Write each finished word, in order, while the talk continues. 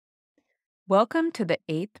Welcome to the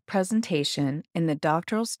eighth presentation in the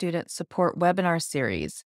Doctoral Student Support webinar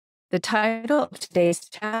series. The title of today's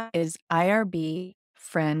chat is IRB,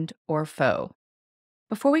 Friend or Foe.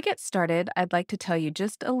 Before we get started, I'd like to tell you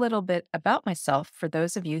just a little bit about myself for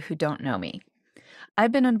those of you who don't know me.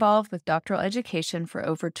 I've been involved with doctoral education for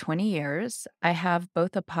over 20 years. I have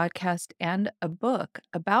both a podcast and a book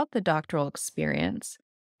about the doctoral experience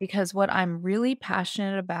because what I'm really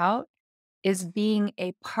passionate about is being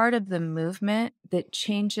a part of the movement that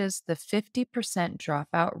changes the 50%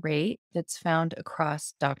 dropout rate that's found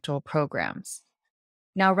across doctoral programs.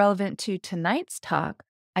 Now, relevant to tonight's talk,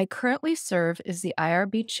 I currently serve as the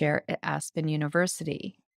IRB chair at Aspen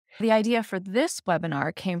University. The idea for this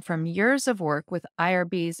webinar came from years of work with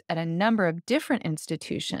IRBs at a number of different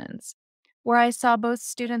institutions, where I saw both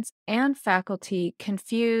students and faculty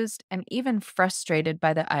confused and even frustrated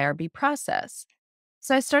by the IRB process.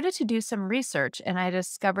 So I started to do some research and I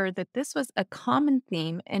discovered that this was a common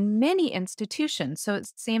theme in many institutions. So it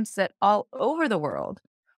seems that all over the world,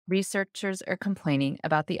 researchers are complaining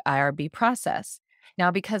about the IRB process. Now,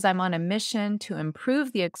 because I'm on a mission to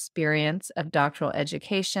improve the experience of doctoral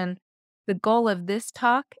education, the goal of this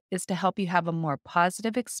talk is to help you have a more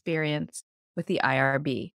positive experience with the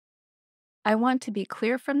IRB. I want to be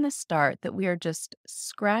clear from the start that we are just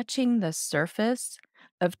scratching the surface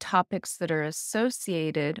of topics that are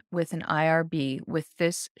associated with an IRB with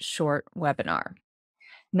this short webinar.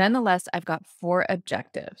 Nonetheless, I've got 4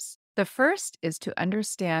 objectives. The first is to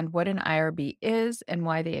understand what an IRB is and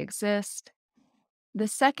why they exist. The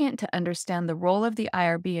second, to understand the role of the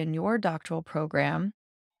IRB in your doctoral program.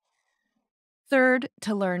 Third,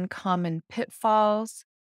 to learn common pitfalls.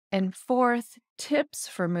 And fourth, tips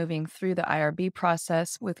for moving through the IRB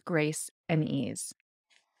process with grace and ease.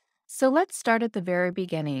 So let's start at the very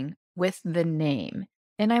beginning with the name.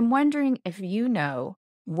 And I'm wondering if you know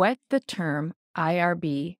what the term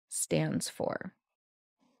IRB stands for.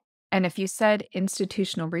 And if you said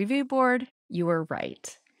Institutional Review Board, you were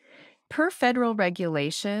right. Per federal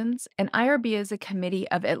regulations, an IRB is a committee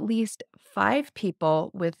of at least 5 people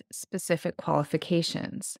with specific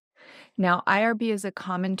qualifications. Now, IRB is a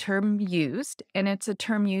common term used, and it's a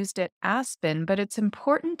term used at Aspen, but it's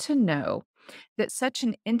important to know that such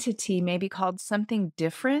an entity may be called something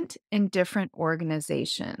different in different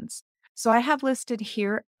organizations. So I have listed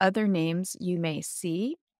here other names you may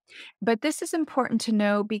see, but this is important to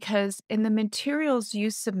know because in the materials you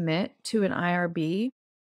submit to an IRB,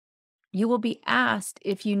 you will be asked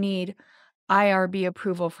if you need IRB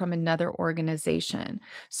approval from another organization.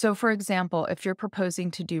 So, for example, if you're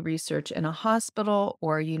proposing to do research in a hospital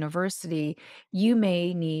or a university, you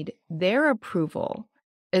may need their approval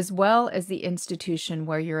as well as the institution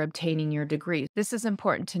where you're obtaining your degree. This is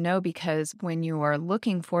important to know because when you are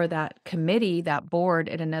looking for that committee, that board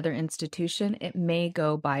at another institution, it may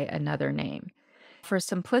go by another name. For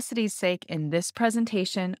simplicity's sake, in this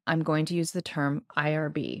presentation, I'm going to use the term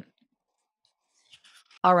IRB.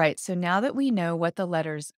 All right, so now that we know what the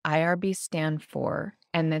letters IRB stand for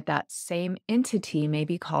and that that same entity may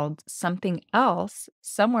be called something else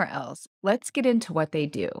somewhere else, let's get into what they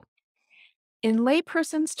do. In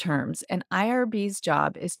layperson's terms, an IRB's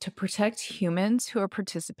job is to protect humans who are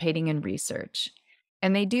participating in research.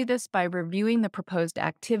 And they do this by reviewing the proposed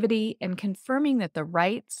activity and confirming that the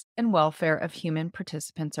rights and welfare of human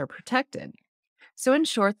participants are protected. So, in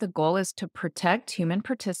short, the goal is to protect human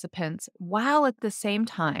participants while at the same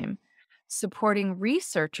time supporting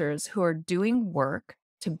researchers who are doing work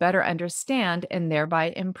to better understand and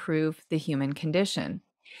thereby improve the human condition.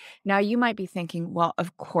 Now, you might be thinking, well,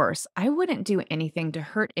 of course, I wouldn't do anything to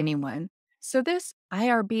hurt anyone. So, this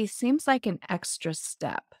IRB seems like an extra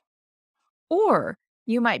step. Or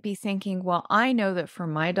you might be thinking, well, I know that for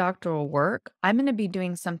my doctoral work, I'm going to be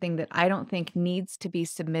doing something that I don't think needs to be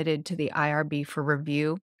submitted to the IRB for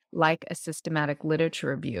review, like a systematic literature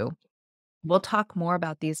review. We'll talk more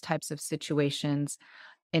about these types of situations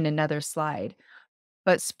in another slide.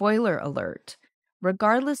 But spoiler alert,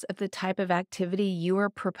 regardless of the type of activity you are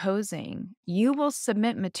proposing, you will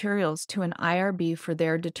submit materials to an IRB for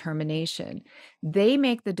their determination. They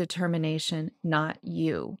make the determination, not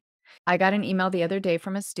you. I got an email the other day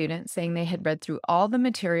from a student saying they had read through all the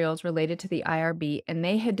materials related to the IRB and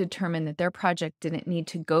they had determined that their project didn't need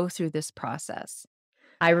to go through this process.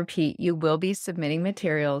 I repeat, you will be submitting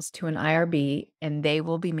materials to an IRB and they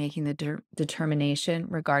will be making the determination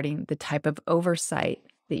regarding the type of oversight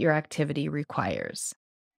that your activity requires.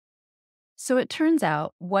 So it turns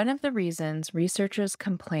out one of the reasons researchers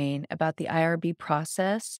complain about the IRB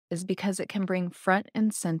process is because it can bring front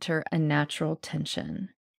and center a natural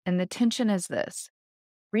tension. And the tension is this: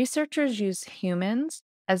 researchers use humans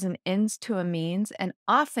as an ends to a means and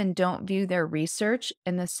often don't view their research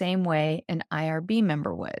in the same way an IRB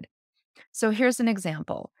member would. So here's an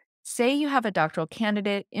example. Say you have a doctoral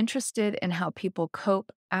candidate interested in how people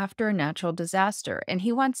cope after a natural disaster, and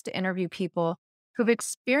he wants to interview people who've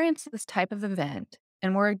experienced this type of event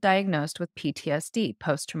and were diagnosed with PTSD,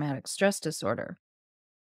 post traumatic stress disorder.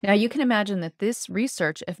 Now, you can imagine that this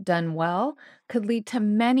research, if done well, could lead to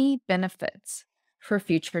many benefits for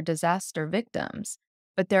future disaster victims.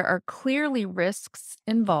 But there are clearly risks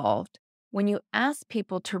involved when you ask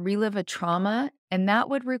people to relive a trauma, and that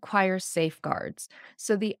would require safeguards.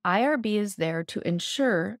 So the IRB is there to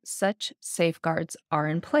ensure such safeguards are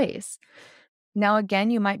in place. Now,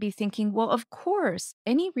 again, you might be thinking, well, of course,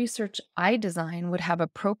 any research I design would have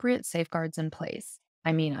appropriate safeguards in place.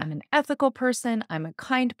 I mean, I'm an ethical person, I'm a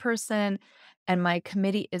kind person, and my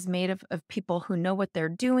committee is made of people who know what they're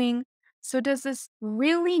doing. So, does this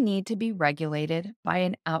really need to be regulated by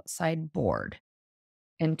an outside board?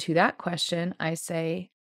 And to that question, I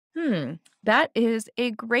say, that is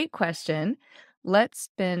a great question. Let's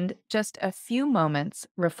spend just a few moments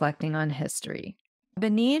reflecting on history. The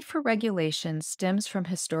need for regulation stems from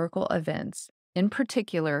historical events, in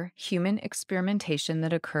particular, human experimentation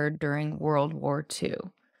that occurred during World War II.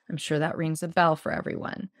 I'm sure that rings a bell for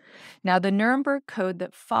everyone. Now, the Nuremberg Code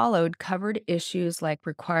that followed covered issues like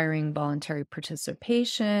requiring voluntary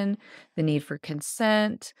participation, the need for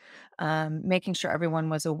consent, making sure everyone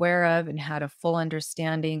was aware of and had a full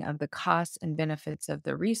understanding of the costs and benefits of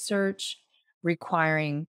the research,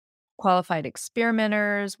 requiring qualified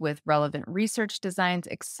experimenters with relevant research designs,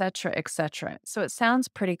 et cetera, et cetera. So it sounds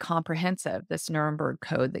pretty comprehensive, this Nuremberg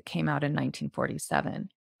Code that came out in 1947.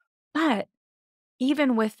 But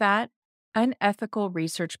even with that, unethical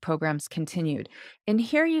research programs continued. And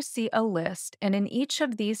here you see a list. And in each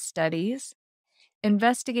of these studies,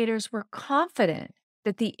 investigators were confident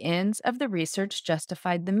that the ends of the research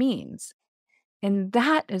justified the means. And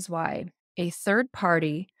that is why a third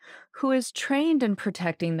party who is trained in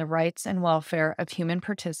protecting the rights and welfare of human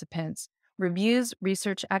participants reviews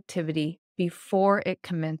research activity before it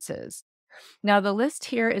commences. Now, the list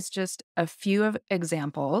here is just a few of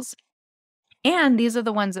examples, and these are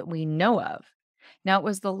the ones that we know of. Now, it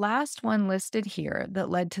was the last one listed here that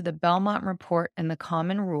led to the Belmont Report and the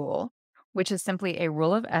Common Rule, which is simply a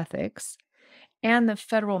rule of ethics, and the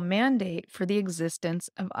federal mandate for the existence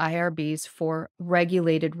of IRBs for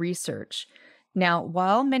regulated research. Now,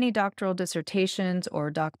 while many doctoral dissertations or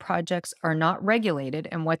doc projects are not regulated,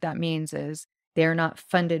 and what that means is they're not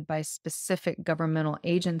funded by specific governmental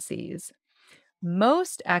agencies,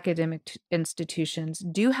 most academic institutions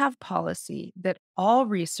do have policy that all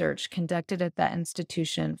research conducted at that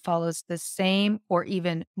institution follows the same or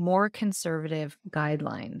even more conservative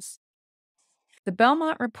guidelines. The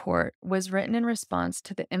Belmont Report was written in response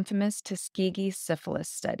to the infamous Tuskegee syphilis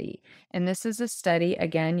study. And this is a study,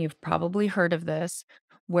 again, you've probably heard of this,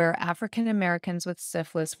 where African Americans with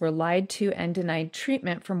syphilis were lied to and denied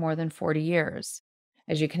treatment for more than 40 years.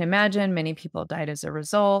 As you can imagine, many people died as a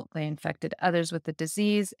result. They infected others with the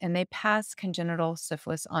disease, and they passed congenital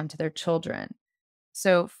syphilis on to their children.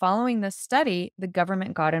 So, following this study, the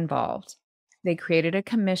government got involved. They created a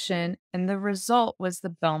commission, and the result was the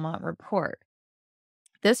Belmont Report.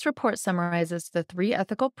 This report summarizes the three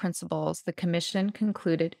ethical principles the Commission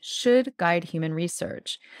concluded should guide human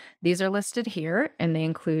research. These are listed here, and they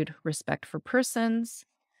include respect for persons,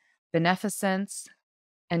 beneficence,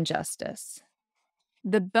 and justice.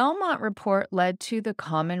 The Belmont Report led to the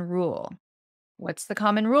Common Rule. What's the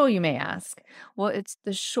Common Rule, you may ask? Well, it's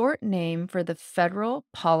the short name for the federal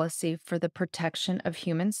policy for the protection of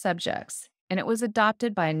human subjects, and it was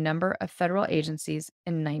adopted by a number of federal agencies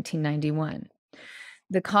in 1991.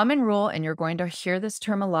 The Common Rule, and you're going to hear this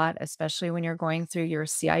term a lot, especially when you're going through your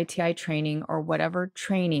CITI training or whatever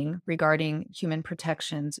training regarding human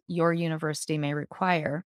protections your university may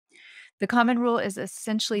require. The Common Rule is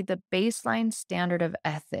essentially the baseline standard of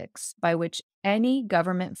ethics by which any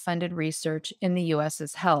government funded research in the US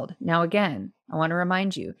is held. Now, again, I want to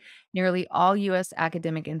remind you, nearly all US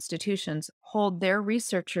academic institutions hold their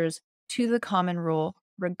researchers to the Common Rule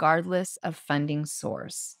regardless of funding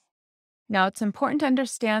source. Now, it's important to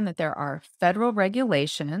understand that there are federal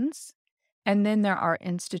regulations, and then there are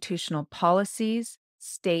institutional policies,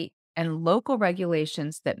 state, and local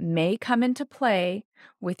regulations that may come into play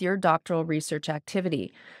with your doctoral research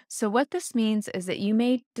activity. So, what this means is that you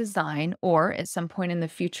may design, or at some point in the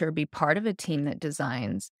future, be part of a team that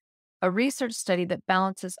designs a research study that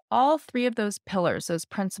balances all three of those pillars, those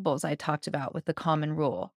principles I talked about with the Common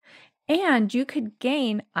Rule. And you could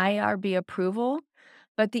gain IRB approval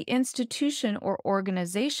but the institution or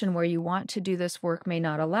organization where you want to do this work may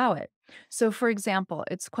not allow it. So, for example,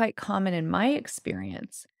 it's quite common in my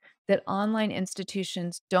experience that online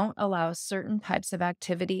institutions don't allow certain types of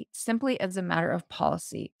activity simply as a matter of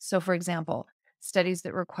policy. So, for example, studies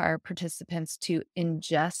that require participants to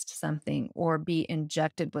ingest something or be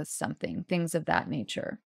injected with something, things of that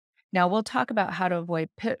nature. Now, we'll talk about how to avoid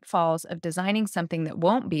pitfalls of designing something that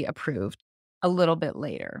won't be approved a little bit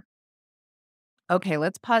later. Okay,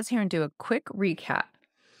 let's pause here and do a quick recap.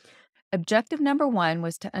 Objective number one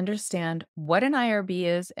was to understand what an IRB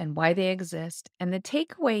is and why they exist. And the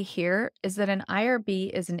takeaway here is that an IRB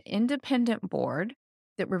is an independent board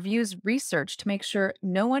that reviews research to make sure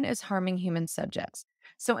no one is harming human subjects.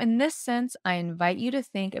 So, in this sense, I invite you to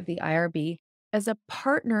think of the IRB as a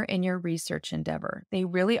partner in your research endeavor. They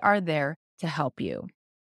really are there to help you.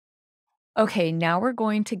 Okay, now we're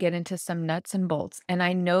going to get into some nuts and bolts. And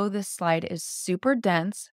I know this slide is super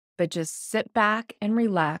dense, but just sit back and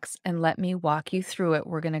relax and let me walk you through it.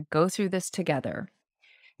 We're going to go through this together.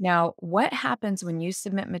 Now, what happens when you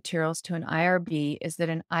submit materials to an IRB is that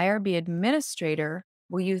an IRB administrator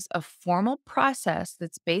will use a formal process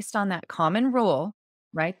that's based on that common rule,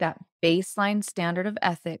 right? That baseline standard of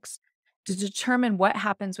ethics to determine what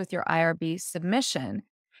happens with your IRB submission.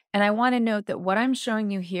 And I want to note that what I'm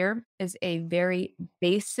showing you here is a very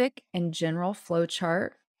basic and general flow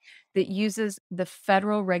chart that uses the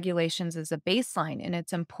federal regulations as a baseline. And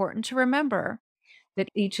it's important to remember that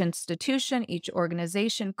each institution, each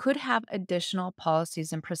organization could have additional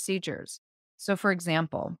policies and procedures. So, for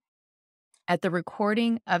example, at the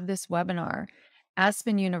recording of this webinar,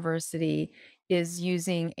 Aspen University is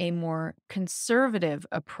using a more conservative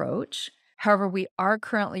approach. However, we are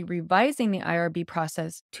currently revising the IRB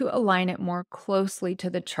process to align it more closely to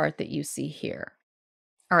the chart that you see here.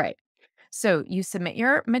 All right. So you submit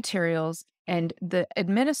your materials, and the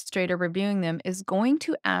administrator reviewing them is going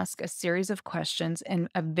to ask a series of questions in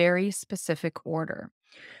a very specific order.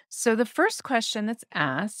 So the first question that's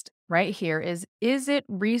asked right here is it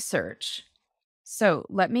research? So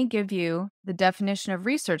let me give you the definition of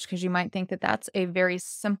research because you might think that that's a very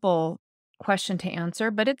simple question to answer,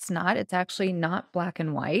 but it's not. It's actually not black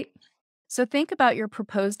and white. So think about your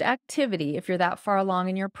proposed activity if you're that far along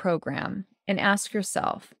in your program and ask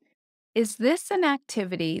yourself, is this an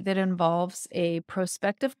activity that involves a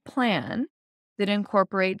prospective plan that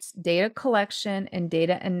incorporates data collection and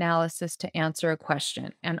data analysis to answer a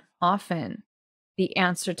question? And often the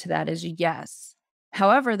answer to that is yes.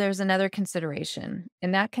 However, there's another consideration,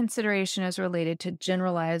 and that consideration is related to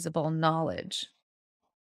generalizable knowledge.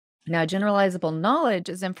 Now, generalizable knowledge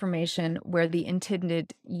is information where the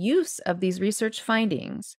intended use of these research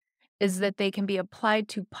findings is that they can be applied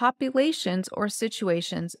to populations or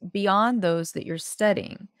situations beyond those that you're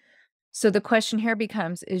studying. So the question here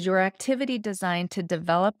becomes, is your activity designed to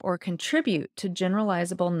develop or contribute to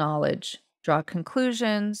generalizable knowledge, draw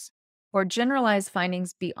conclusions, or generalize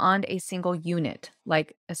findings beyond a single unit,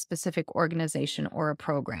 like a specific organization or a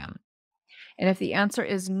program? And if the answer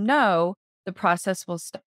is no, the process will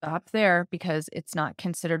stop there because it's not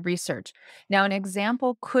considered research. Now, an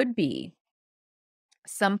example could be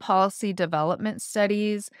some policy development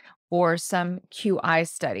studies or some QI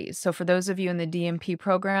studies. So, for those of you in the DMP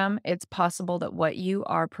program, it's possible that what you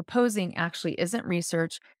are proposing actually isn't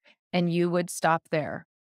research and you would stop there.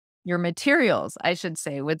 Your materials, I should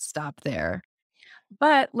say, would stop there.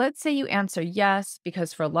 But let's say you answer yes,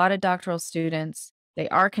 because for a lot of doctoral students, they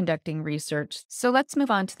are conducting research. So let's move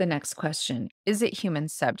on to the next question. Is it human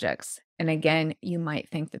subjects? And again, you might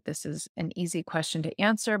think that this is an easy question to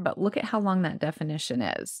answer, but look at how long that definition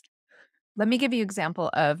is. Let me give you an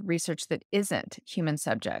example of research that isn't human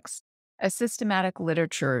subjects. A systematic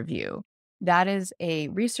literature review. That is a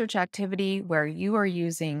research activity where you are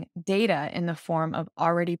using data in the form of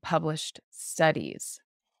already published studies.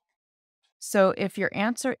 So if your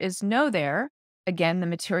answer is no there, again, the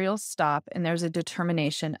materials stop and there's a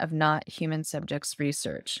determination of not human subjects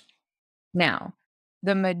research. Now,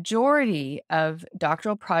 the majority of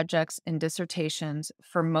doctoral projects and dissertations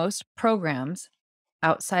for most programs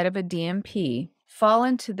outside of a DMP fall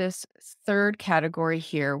into this third category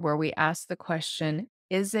here where we ask the question,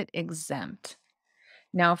 is it exempt?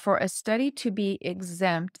 Now, for a study to be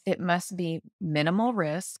exempt, it must be minimal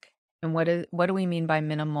risk. And what do we mean by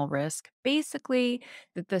minimal risk? Basically,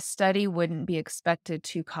 that the study wouldn't be expected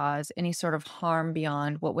to cause any sort of harm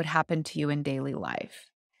beyond what would happen to you in daily life.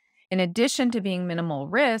 In addition to being minimal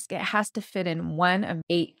risk, it has to fit in one of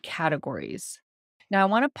 8 categories. Now, I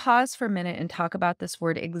want to pause for a minute and talk about this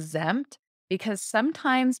word exempt because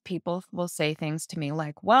sometimes people will say things to me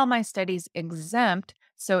like, well, my study's exempt,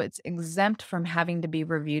 so it's exempt from having to be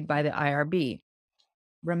reviewed by the IRB.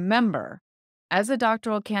 Remember, as a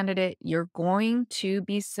doctoral candidate, you're going to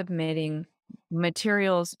be submitting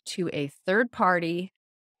materials to a third party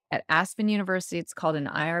at Aspen University. It's called an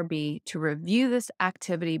IRB to review this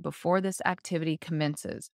activity before this activity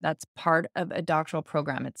commences. That's part of a doctoral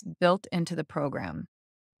program, it's built into the program.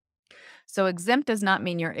 So, exempt does not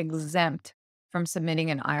mean you're exempt from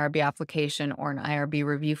submitting an IRB application or an IRB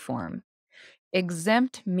review form.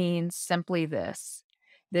 Exempt means simply this,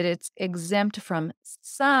 that it's exempt from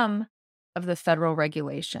some of the federal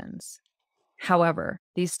regulations. However,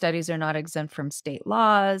 these studies are not exempt from state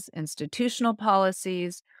laws, institutional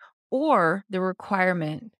policies, or the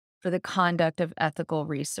requirement for the conduct of ethical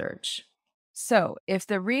research. So, if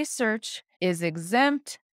the research is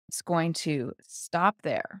exempt, it's going to stop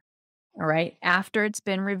there, all right, after it's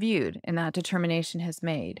been reviewed and that determination has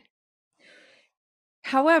made.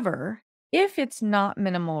 However, if it's not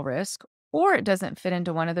minimal risk or it doesn't fit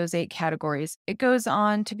into one of those 8 categories, it goes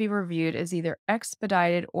on to be reviewed as either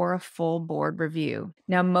expedited or a full board review.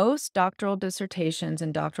 Now, most doctoral dissertations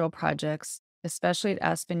and doctoral projects, especially at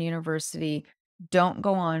Aspen University, don't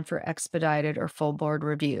go on for expedited or full board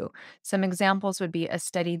review. Some examples would be a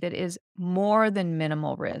study that is more than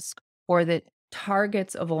minimal risk or that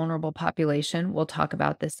targets a vulnerable population. We'll talk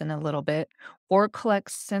about this in a little bit, or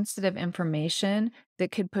collects sensitive information that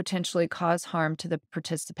could potentially cause harm to the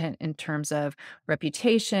participant in terms of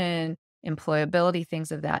reputation, employability,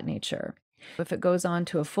 things of that nature. If it goes on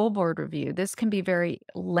to a full board review, this can be very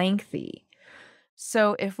lengthy.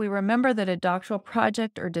 So, if we remember that a doctoral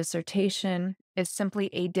project or dissertation is simply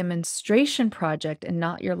a demonstration project and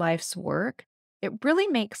not your life's work, it really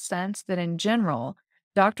makes sense that in general,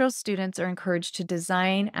 doctoral students are encouraged to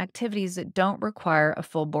design activities that don't require a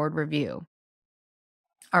full board review.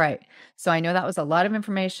 All right, so I know that was a lot of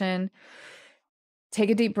information. Take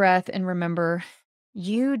a deep breath and remember,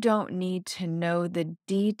 you don't need to know the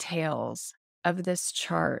details of this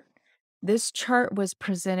chart. This chart was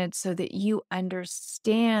presented so that you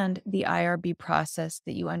understand the IRB process,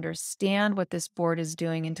 that you understand what this board is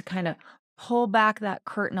doing, and to kind of pull back that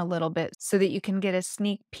curtain a little bit so that you can get a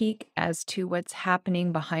sneak peek as to what's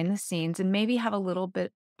happening behind the scenes and maybe have a little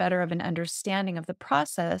bit better of an understanding of the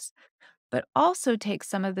process, but also take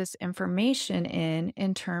some of this information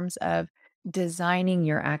in terms of designing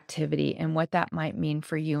your activity and what that might mean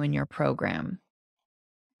for you and your program.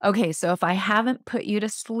 Okay, so if I haven't put you to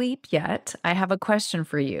sleep yet, I have a question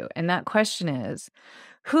for you. And that question is,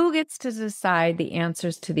 who gets to decide the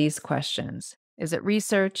answers to these questions? Is it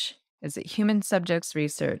research? Is it human subjects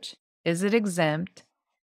research? Is it exempt?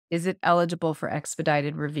 Is it eligible for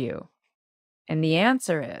expedited review? And the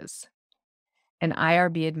answer is an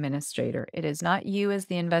IRB administrator. It is not you as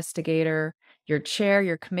the investigator, your chair,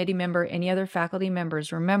 your committee member, any other faculty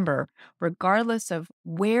members. Remember, regardless of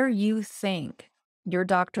where you think your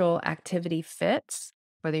doctoral activity fits,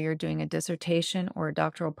 whether you're doing a dissertation or a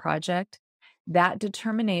doctoral project, that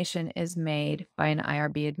determination is made by an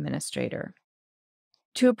IRB administrator.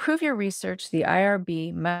 To approve your research, the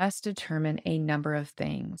IRB must determine a number of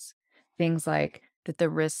things. Things like that the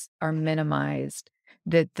risks are minimized,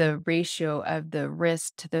 that the ratio of the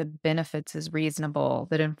risk to the benefits is reasonable,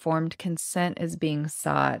 that informed consent is being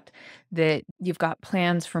sought, that you've got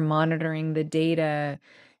plans for monitoring the data,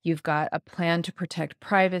 you've got a plan to protect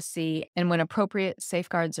privacy, and when appropriate,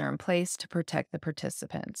 safeguards are in place to protect the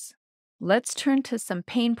participants. Let's turn to some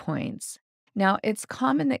pain points. Now, it's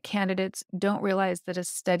common that candidates don't realize that a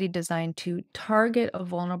study designed to target a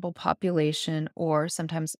vulnerable population, or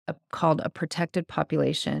sometimes called a protected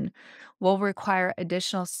population, will require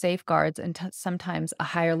additional safeguards and sometimes a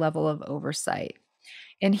higher level of oversight.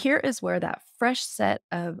 And here is where that fresh set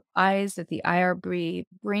of eyes that the IRB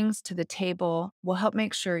brings to the table will help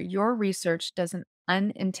make sure your research doesn't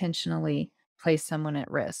unintentionally place someone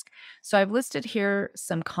at risk. So I've listed here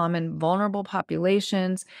some common vulnerable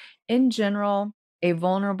populations. In general, a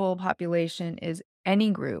vulnerable population is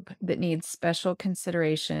any group that needs special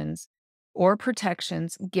considerations or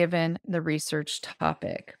protections given the research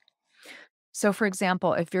topic. So, for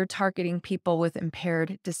example, if you're targeting people with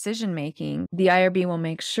impaired decision making, the IRB will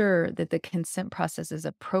make sure that the consent process is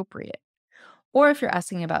appropriate. Or if you're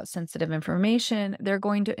asking about sensitive information, they're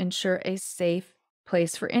going to ensure a safe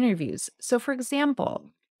place for interviews. So, for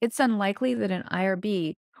example, it's unlikely that an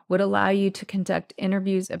IRB would allow you to conduct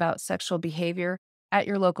interviews about sexual behavior at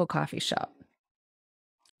your local coffee shop.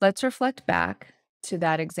 Let's reflect back to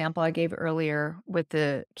that example I gave earlier with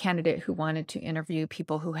the candidate who wanted to interview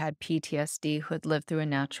people who had PTSD, who had lived through a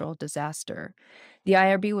natural disaster. The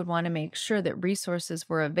IRB would want to make sure that resources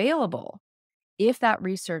were available if that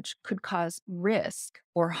research could cause risk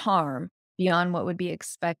or harm beyond what would be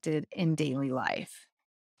expected in daily life.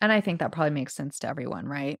 And I think that probably makes sense to everyone,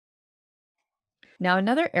 right? Now,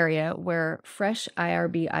 another area where fresh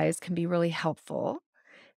IRB eyes can be really helpful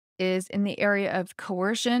is in the area of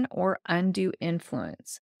coercion or undue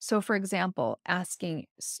influence. So, for example, asking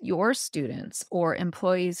your students or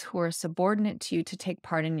employees who are subordinate to you to take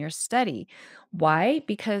part in your study. Why?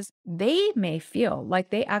 Because they may feel like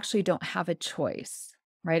they actually don't have a choice,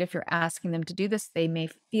 right? If you're asking them to do this, they may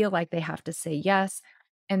feel like they have to say yes.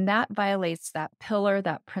 And that violates that pillar,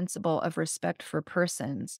 that principle of respect for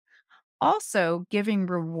persons. Also, giving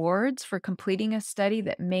rewards for completing a study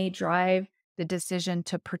that may drive the decision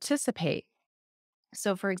to participate.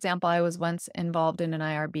 So, for example, I was once involved in an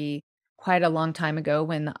IRB quite a long time ago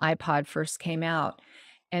when the iPod first came out.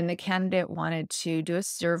 And the candidate wanted to do a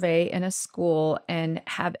survey in a school and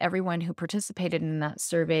have everyone who participated in that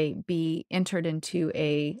survey be entered into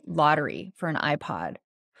a lottery for an iPod.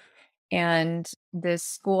 And this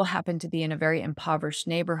school happened to be in a very impoverished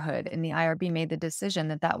neighborhood, and the IRB made the decision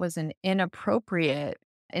that that was an inappropriate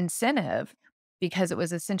incentive because it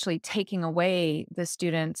was essentially taking away the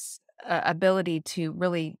students' ability to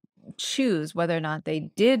really choose whether or not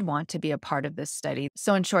they did want to be a part of this study.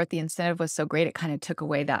 So, in short, the incentive was so great, it kind of took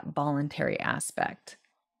away that voluntary aspect.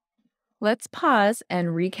 Let's pause and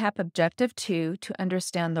recap Objective 2 to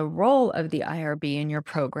understand the role of the IRB in your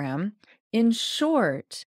program. In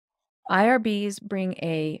short, IRBs bring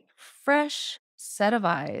a fresh set of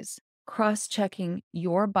eyes, cross checking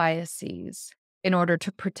your biases in order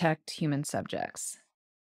to protect human subjects.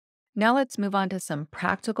 Now, let's move on to some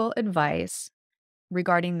practical advice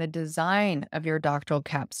regarding the design of your doctoral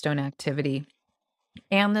capstone activity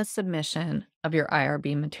and the submission of your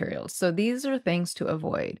IRB materials. So, these are things to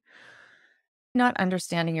avoid. Not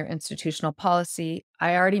understanding your institutional policy,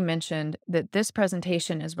 I already mentioned that this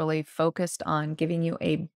presentation is really focused on giving you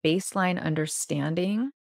a baseline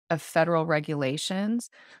understanding of federal regulations,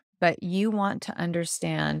 but you want to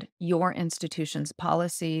understand your institution's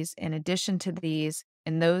policies in addition to these,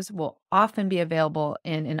 and those will often be available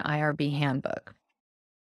in an IRB handbook.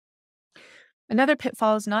 Another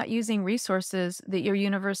pitfall is not using resources that your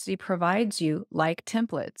university provides you, like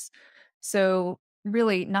templates. So,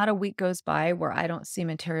 really, not a week goes by where I don't see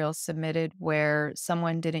materials submitted where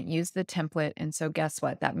someone didn't use the template. And so, guess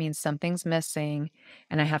what? That means something's missing,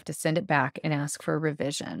 and I have to send it back and ask for a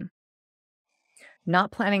revision.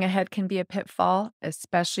 Not planning ahead can be a pitfall,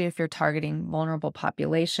 especially if you're targeting vulnerable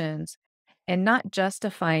populations, and not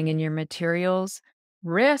justifying in your materials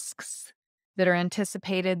risks that are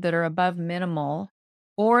anticipated that are above minimal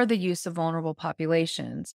or the use of vulnerable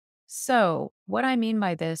populations. So, what I mean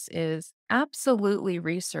by this is absolutely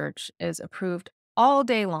research is approved all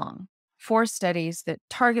day long for studies that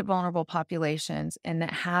target vulnerable populations and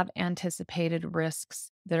that have anticipated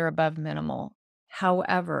risks that are above minimal.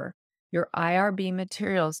 However, your IRB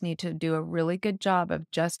materials need to do a really good job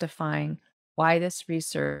of justifying why this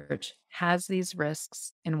research has these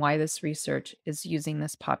risks and why this research is using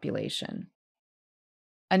this population.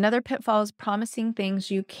 Another pitfall is promising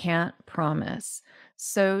things you can't promise.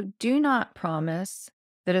 So do not promise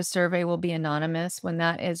that a survey will be anonymous when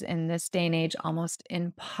that is, in this day and age, almost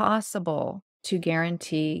impossible to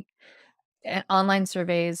guarantee. Online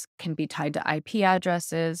surveys can be tied to IP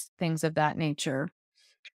addresses, things of that nature.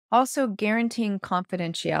 Also, guaranteeing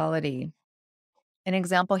confidentiality. An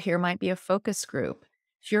example here might be a focus group.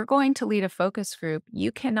 If you're going to lead a focus group,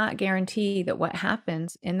 you cannot guarantee that what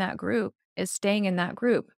happens in that group is staying in that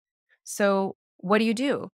group. So, what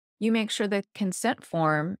do? You make sure the consent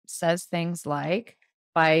form says things like,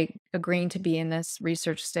 by agreeing to be in this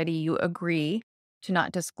research study, you agree to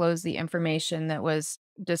not disclose the information that was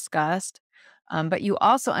discussed. But you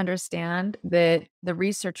also understand that the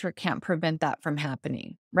researcher can't prevent that from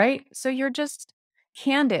happening, right? So you're just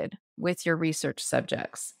candid with your research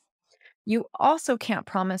subjects. You also can't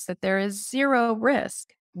promise that there is zero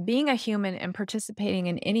risk. Being a human and participating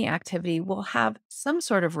in any activity will have some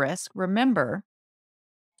sort of risk. Remember,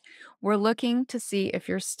 we're looking to see if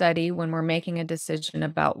your study, when we're making a decision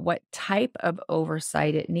about what type of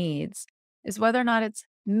oversight it needs, is whether or not it's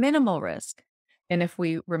minimal risk. And if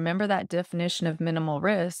we remember that definition of minimal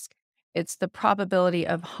risk, it's the probability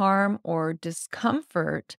of harm or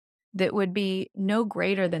discomfort that would be no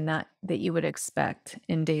greater than that you would expect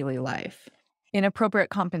in daily life. Inappropriate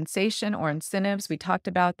compensation or incentives, we talked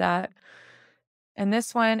about that. And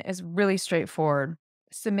this one is really straightforward.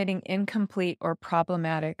 Submitting incomplete or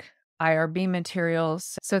problematic IRB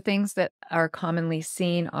materials. So things that are commonly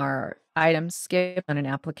seen are items skipped on an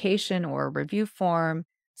application or review form,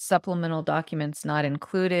 supplemental documents not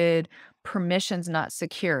included, permissions not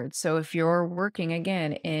secured. So if you're working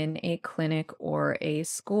again in a clinic or a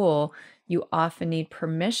school, you often need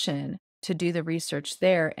permission to do the research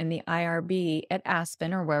there. And the IRB at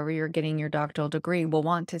Aspen or wherever you're getting your doctoral degree will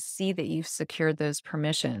want to see that you've secured those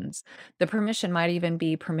permissions. The permission might even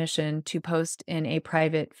be permission to post in a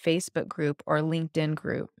private Facebook group or LinkedIn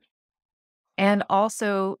group. And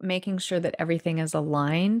also making sure that everything is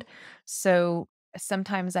aligned. So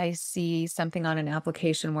sometimes I see something on an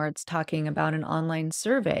application where it's talking about an online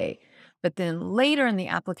survey, but then later in the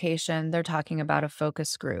application, they're talking about a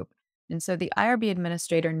focus group. And so the IRB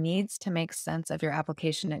administrator needs to make sense of your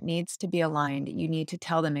application. It needs to be aligned. You need to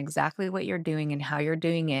tell them exactly what you're doing and how you're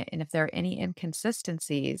doing it. And if there are any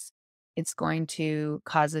inconsistencies, it's going to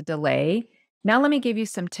cause a delay. Now, let me give you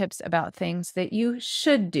some tips about things that you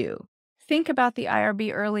should do. Think about the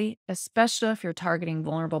IRB early, especially if you're targeting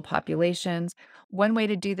vulnerable populations. One way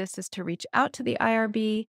to do this is to reach out to the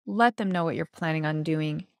IRB, let them know what you're planning on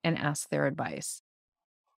doing, and ask their advice.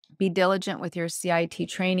 Be diligent with your CIT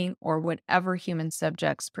training or whatever human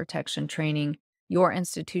subjects protection training your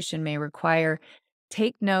institution may require.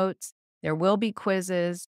 Take notes. There will be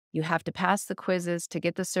quizzes. You have to pass the quizzes to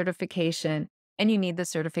get the certification, and you need the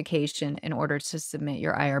certification in order to submit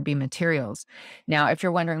your IRB materials. Now, if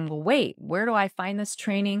you're wondering, well, wait, where do I find this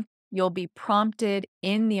training? You'll be prompted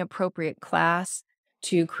in the appropriate class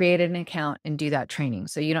to create an account and do that training.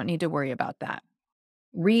 So you don't need to worry about that.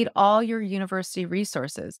 Read all your university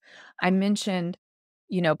resources. I mentioned,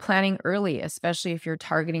 planning early, especially if you're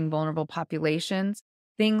targeting vulnerable populations.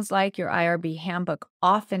 Things like your IRB handbook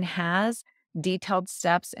often has detailed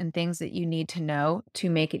steps and things that you need to know to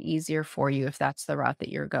make it easier for you if that's the route that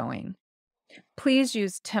you're going. Please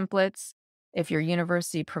use templates if your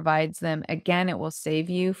university provides them. Again, it will save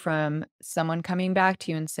you from someone coming back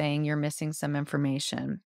to you and saying you're missing some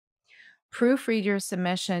information. Proofread your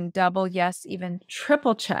submission, double, yes, even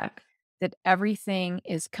triple check that everything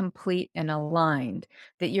is complete and aligned,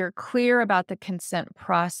 that you're clear about the consent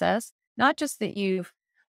process, not just that you've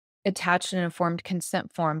attached an informed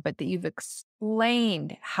consent form, but that you've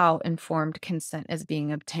explained how informed consent is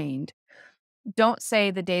being obtained. Don't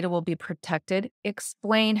say the data will be protected,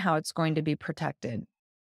 explain how it's going to be protected.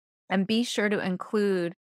 And be sure to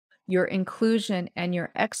include your inclusion and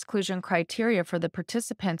your exclusion criteria for the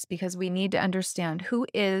participants because we need to understand who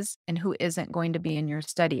is and who isn't going to be in your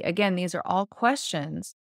study. Again, these are all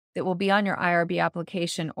questions that will be on your IRB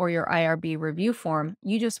application or your IRB review form.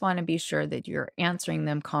 You just want to be sure that you're answering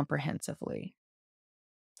them comprehensively.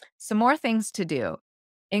 Some more things to do.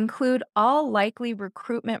 Include all likely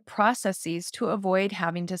recruitment processes to avoid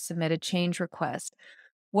having to submit a change request.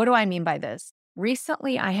 What do I mean by this?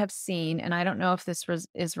 Recently, I have seen, and I don't know if this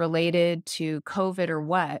is related to COVID or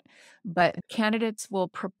what, but candidates will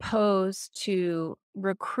propose to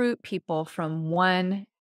recruit people from one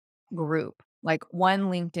group, like one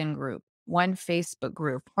LinkedIn group, one Facebook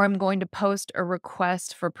group, or I'm going to post a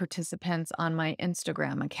request for participants on my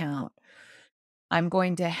Instagram account. I'm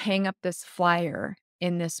going to hang up this flyer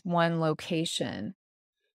in this one location.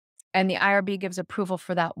 And the IRB gives approval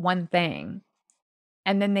for that one thing.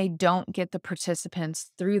 And then they don't get the participants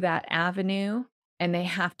through that avenue and they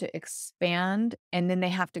have to expand. And then they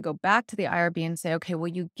have to go back to the IRB and say, okay, well,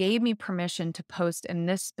 you gave me permission to post in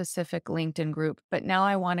this specific LinkedIn group, but now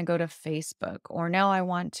I want to go to Facebook or now I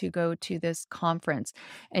want to go to this conference.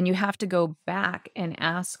 And you have to go back and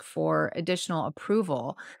ask for additional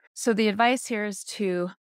approval. So the advice here is to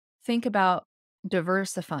think about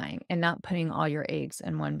diversifying and not putting all your eggs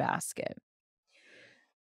in one basket.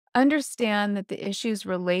 Understand that the issues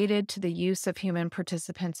related to the use of human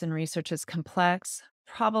participants in research is complex.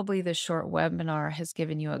 Probably the short webinar has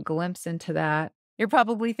given you a glimpse into that. You're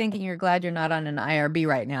probably thinking you're glad you're not on an IRB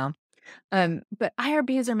right now. But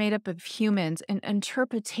IRBs are made up of humans and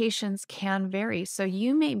interpretations can vary. So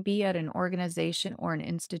you may be at an organization or an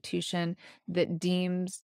institution that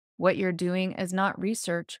deems what you're doing as not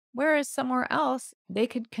research, whereas somewhere else they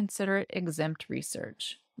could consider it exempt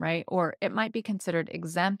research, right? Or it might be considered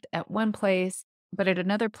exempt at one place, but at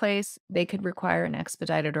another place they could require an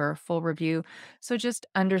expedited or a full review. So just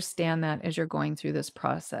understand that as you're going through this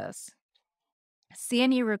process. See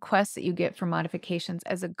any requests that you get for modifications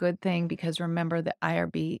as a good thing because remember the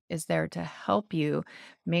IRB is there to help you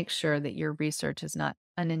make sure that your research is not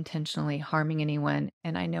unintentionally harming anyone.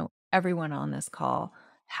 And I know everyone on this call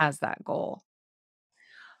has that goal.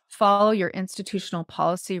 Follow your institutional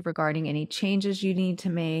policy regarding any changes you need to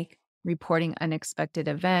make, reporting unexpected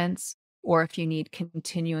events, or if you need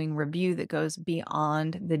continuing review that goes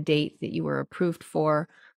beyond the date that you were approved for.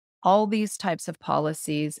 All these types of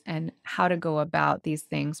policies and how to go about these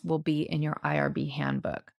things will be in your IRB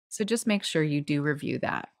handbook. So just make sure you do review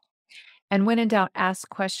that. And when in doubt, ask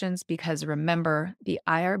questions because remember, the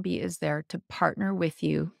IRB is there to partner with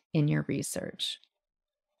you in your research.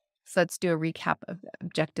 So let's do a recap of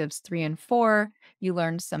objectives 3 and 4. You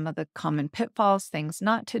learned some of the common pitfalls, things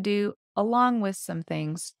not to do, along with some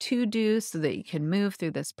things to do so that you can move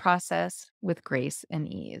through this process with grace and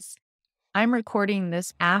ease. I'm recording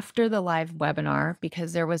this after the live webinar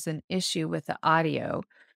because there was an issue with the audio,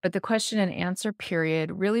 but the question and answer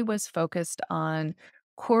period really was focused on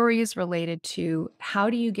queries related to how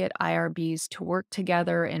do you get IRBs to work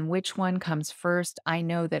together and which one comes first. I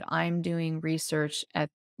know that I'm doing research at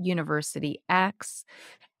University X,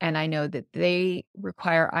 and I know that they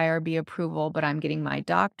require IRB approval, but I'm getting my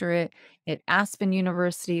doctorate at Aspen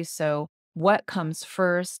University. So, what comes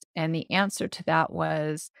first? And the answer to that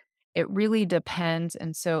was it really depends.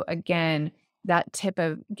 And so, again, that tip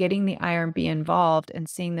of getting the IRB involved and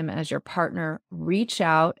seeing them as your partner, reach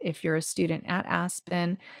out if you're a student at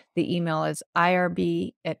Aspen. The email is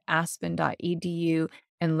irb@aspen.edu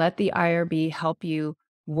and let the IRB help you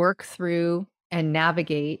work through and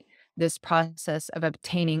navigate this process of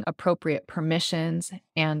obtaining appropriate permissions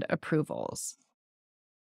and approvals.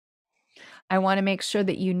 I want to make sure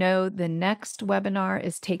that you know the next webinar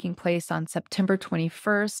is taking place on September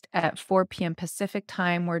 21st at 4 p.m. Pacific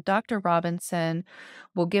time, where Dr. Robinson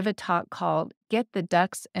will give a talk called Get the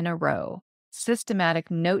Ducks in a Row: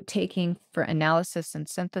 Systematic Note Taking for Analysis and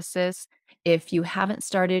Synthesis. If you haven't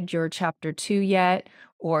started your chapter 2 yet,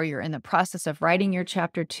 or you're in the process of writing your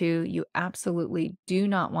chapter 2, you absolutely do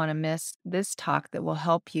not want to miss this talk that will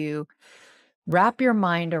help you wrap your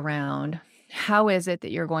mind around how is it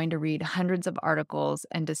that you're going to read hundreds of articles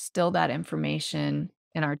and distill that information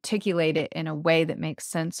and articulate it in a way that makes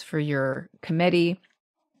sense for your committee.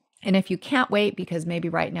 And if you can't wait because maybe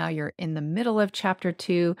right now you're in the middle of chapter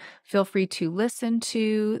 2, feel free to listen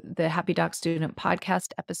to the Happy Doc Student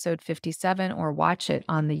podcast episode 57 or watch it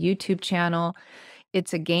on the YouTube channel.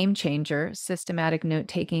 It's a game changer, systematic note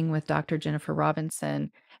taking with Dr. Jennifer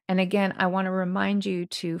Robinson. And again, I want to remind you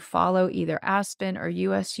to follow either Aspen or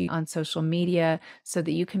USU on social media so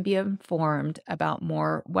that you can be informed about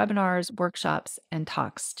more webinars, workshops, and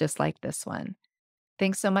talks just like this one.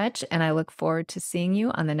 Thanks so much, and I look forward to seeing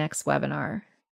you on the next webinar.